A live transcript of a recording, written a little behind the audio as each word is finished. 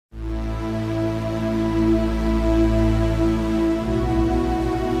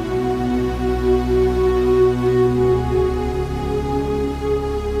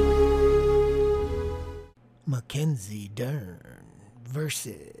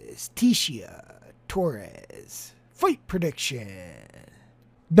versus Tecia Torres. Fight prediction.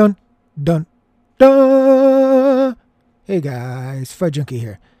 Dun, dun, dun. Hey guys, Fight Junkie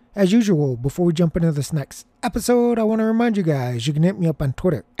here. As usual, before we jump into this next episode, I want to remind you guys you can hit me up on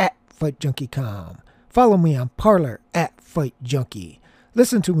Twitter at FightJunkieCom. Follow me on Parler at FightJunkie.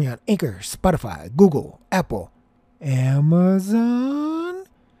 Listen to me on Anchor, Spotify, Google, Apple, Amazon.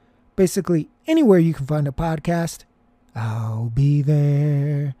 Basically, anywhere you can find a podcast, I'll be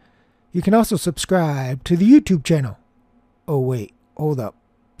there. You can also subscribe to the YouTube channel. Oh wait, hold up.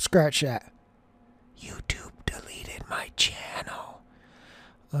 Scratch that. YouTube deleted my channel.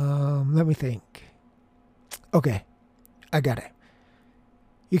 Let me think. Okay, I got it.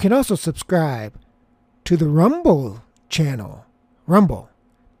 You can also subscribe to the Rumble channel.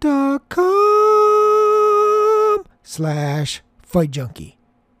 Rumble.com/FightJunkie.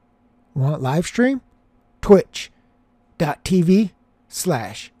 Want live stream?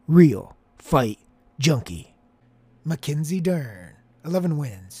 Twitch.tv/RealFightJunkie. Mackenzie Dern, 11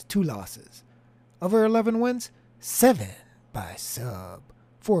 wins, 2 losses. Of her 11 wins, 7 by sub,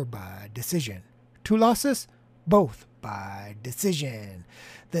 4 by decision. 2 losses, both by decision.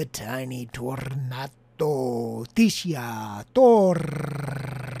 The tiny Tornado, Tecia Torres.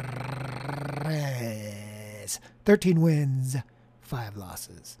 13 wins, 5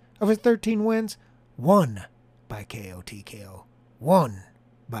 losses. Of her 13 wins, 1 by KO TKO, 1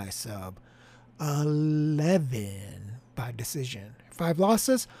 by sub, 11 by decision. 5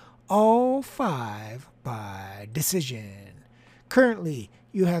 losses, all 5 by decision. Currently,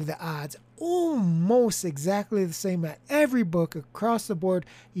 you have the odds almost exactly the same at every book across the board.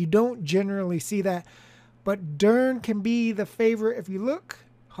 You don't generally see that, but Dern can be the favorite if you look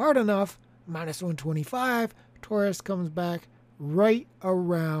hard enough. -125. Torres comes back right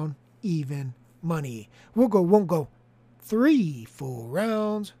around even money. Won't go 3 full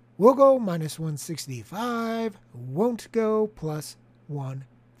rounds. We'll go -165. Won't go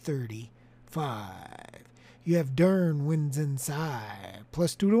 +135. You have Dern wins inside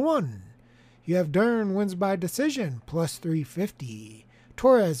 +2-1. You have Dern wins by decision +350.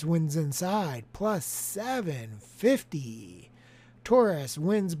 Torres wins inside +750. Torres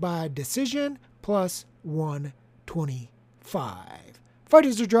wins by decision +125. Fight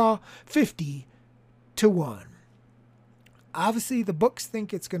is a draw 50-1. Obviously, the books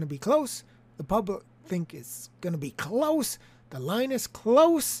think it's going to be close. The public think it's going to be close. The line is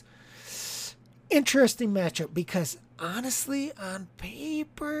close. Interesting matchup because honestly, on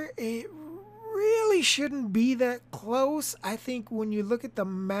paper, it really shouldn't be that close. I think when you look at the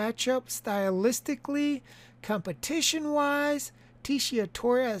matchup stylistically, competition-wise, Tecia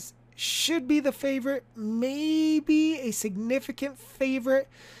Torres should be the favorite, maybe a significant favorite.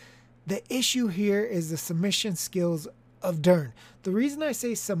 The issue here is the submission skills of Dern. The reason I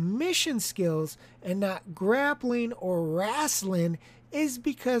say submission skills and not grappling or wrestling is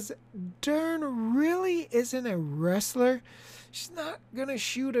because Dern really isn't a wrestler. She's not going to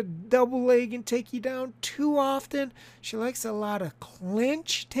shoot a double leg and take you down too often. She likes a lot of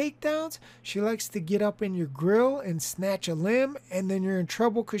clinch takedowns. She likes to get up in your grill and snatch a limb, and then you're in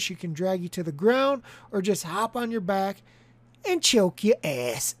trouble because she can drag you to the ground or just hop on your back and choke your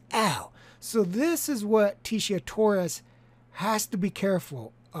ass out. So this is what Tecia Torres has to be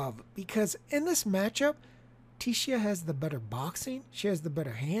careful of, because in this matchup, Tecia has the better boxing, she has the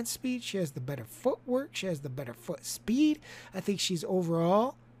better hand speed, she has the better footwork, she has the better foot speed. I think she's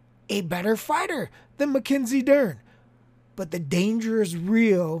overall a better fighter than Mackenzie Dern. But the danger is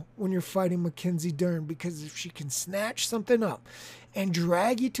real when you're fighting Mackenzie Dern, because if she can snatch something up and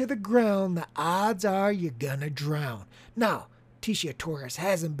drag you to the ground, the odds are you're gonna drown. Now, Tecia Torres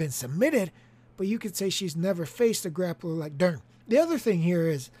hasn't been submitted, but you could say she's never faced a grappler like Dern. The other thing here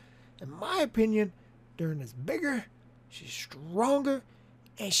is, in my opinion, Dern is bigger, she's stronger,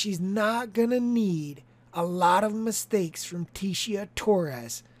 and she's not going to need a lot of mistakes from Tecia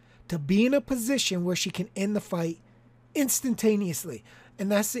Torres to be in a position where she can end the fight instantaneously.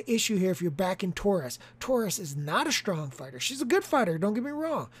 And that's the issue here if you're backing Torres. Torres is not a strong fighter. She's a good fighter, don't get me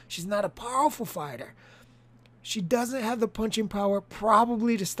wrong. She's not a powerful fighter. She doesn't have the punching power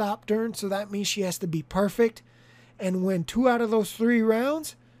probably to stop Dern, so that means she has to be perfect and win 2 out of those 3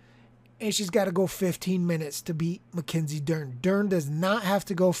 rounds. And she's got to go 15 minutes to beat Mackenzie Dern. Dern does not have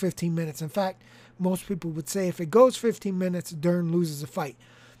to go 15 minutes. In fact, most people would say if it goes 15 minutes, Dern loses a fight.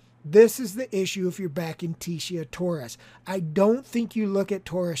 This is the issue if you're backing Tecia Torres. I don't think you look at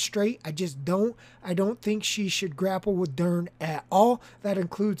Torres straight. I just don't. I don't think she should grapple with Dern at all. That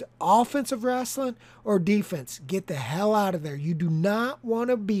includes offensive wrestling or defense. Get the hell out of there. You do not want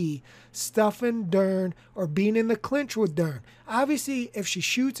to be stuffing Dern or being in the clinch with Dern. Obviously, if she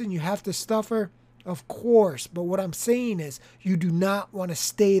shoots and you have to stuff her, of course, but what I'm saying is you do not want to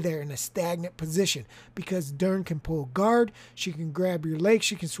stay there in a stagnant position because Dern can pull guard, she can grab your leg,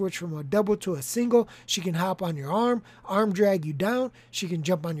 she can switch from a double to a single, she can hop on your arm drag you down, she can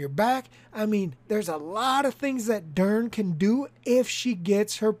jump on your back. I mean, there's a lot of things that Dern can do if she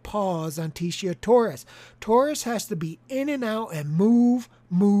gets her paws on Tecia Torres. Torres has to be in and out and move.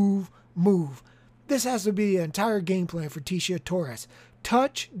 This has to be the entire game plan for Tecia Torres.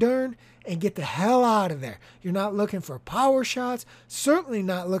 Touch Dern and get the hell out of there. You're not looking for power shots, certainly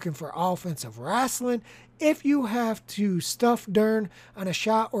not looking for offensive wrestling. If you have to stuff Dern on a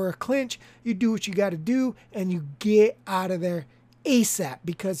shot or a clinch, you do what you got to do and you get out of there ASAP.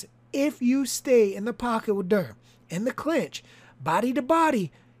 Because if you stay in the pocket with Dern, in the clinch, body to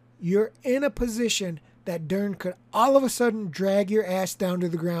body, you're in a position that Dern could all of a sudden drag your ass down to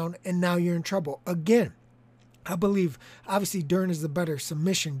the ground and now you're in trouble. Again, I believe, obviously, Dern is the better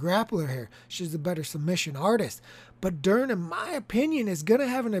submission grappler here. She's the better submission artist. But Dern, in my opinion, is going to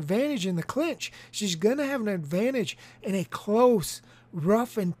have an advantage in the clinch. She's going to have an advantage in a close,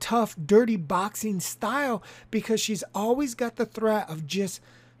 rough and tough, dirty boxing style because she's always got the threat of just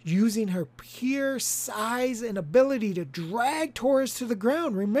using her pure size and ability to drag Torres to the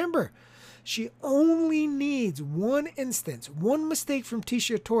ground. Remember, she only needs one instance, one mistake from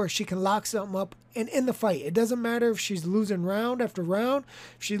Tecia Torres. She can lock something up and end the fight. It doesn't matter if she's losing round after round,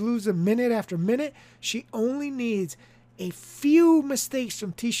 if she loses minute after minute. She only needs a few mistakes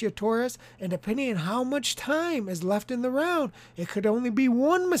from Tecia Torres, and depending on how much time is left in the round, it could only be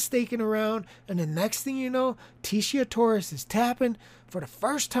one mistake in a round, and the next thing you know, Tecia Torres is tapping for the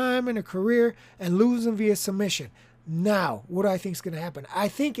first time in her career and losing via submission. Now, what do I think is going to happen? I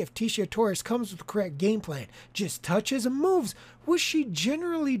think if Tecia Torres comes with the correct game plan, just touches and moves, which she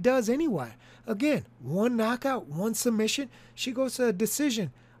generally does anyway. Again, one knockout, one submission, she goes to a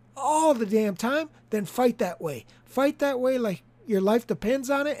decision all the damn time, then fight that way. Fight that way like your life depends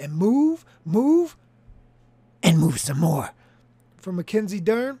on it and move, and move some more. For Mackenzie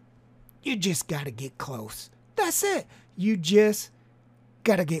Dern, you just got to get close. That's it. You just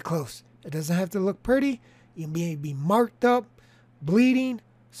got to get close. It doesn't have to look pretty. You may be marked up, bleeding,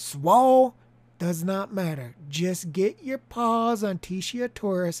 swole, does not matter. Just get your paws on Tecia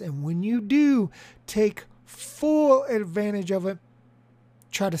Torres, and when you do, take full advantage of it.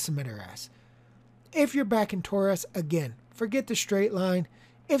 Try to submit her ass. If you're backing Torres, again, forget the straight line.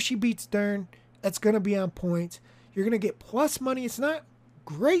 If she beats Dern, that's going to be on points. You're going to get plus money. It's not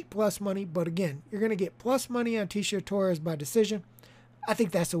great plus money, but again, you're going to get plus money on Tecia Torres by decision. I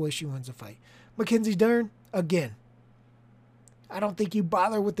think that's the way she wins the fight. Mackenzie Dern, again, I don't think you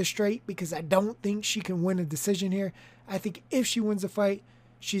bother with the straight because I don't think she can win a decision here. I think if she wins the fight,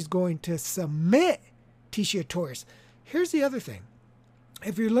 she's going to submit Tecia Torres. Here's the other thing.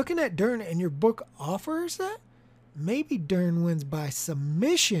 If you're looking at Dern and your book offers that, maybe Dern wins by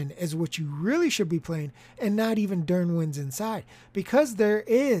submission is what you really should be playing and not even Dern wins inside, because there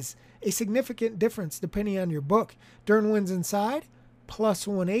is a significant difference depending on your book. Dern wins inside, plus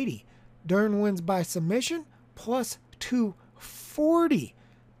 180. Dern wins by submission, plus 240.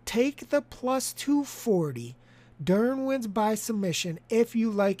 Take the plus 240. Dern wins by submission if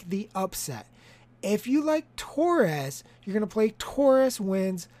you like the upset. If you like Torres, you're going to play Torres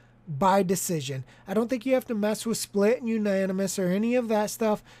wins by decision. I don't think you have to mess with split and unanimous or any of that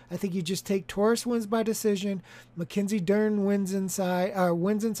stuff. I think you just take Torres wins by decision. Mackenzie Dern wins inside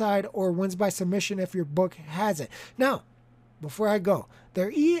or wins by submission if your book has it. Now, before I go,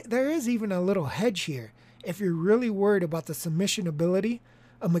 there is even a little hedge here. If you're really worried about the submission ability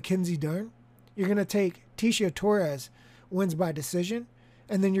of Mackenzie Dern, you're going to take Tecia Torres wins by decision,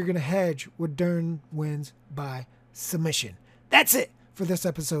 and then you're going to hedge with Dern wins by submission. That's it for this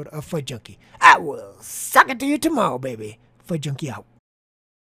episode of Fight Junkie. I will suck it to you tomorrow, baby. Fight Junkie out.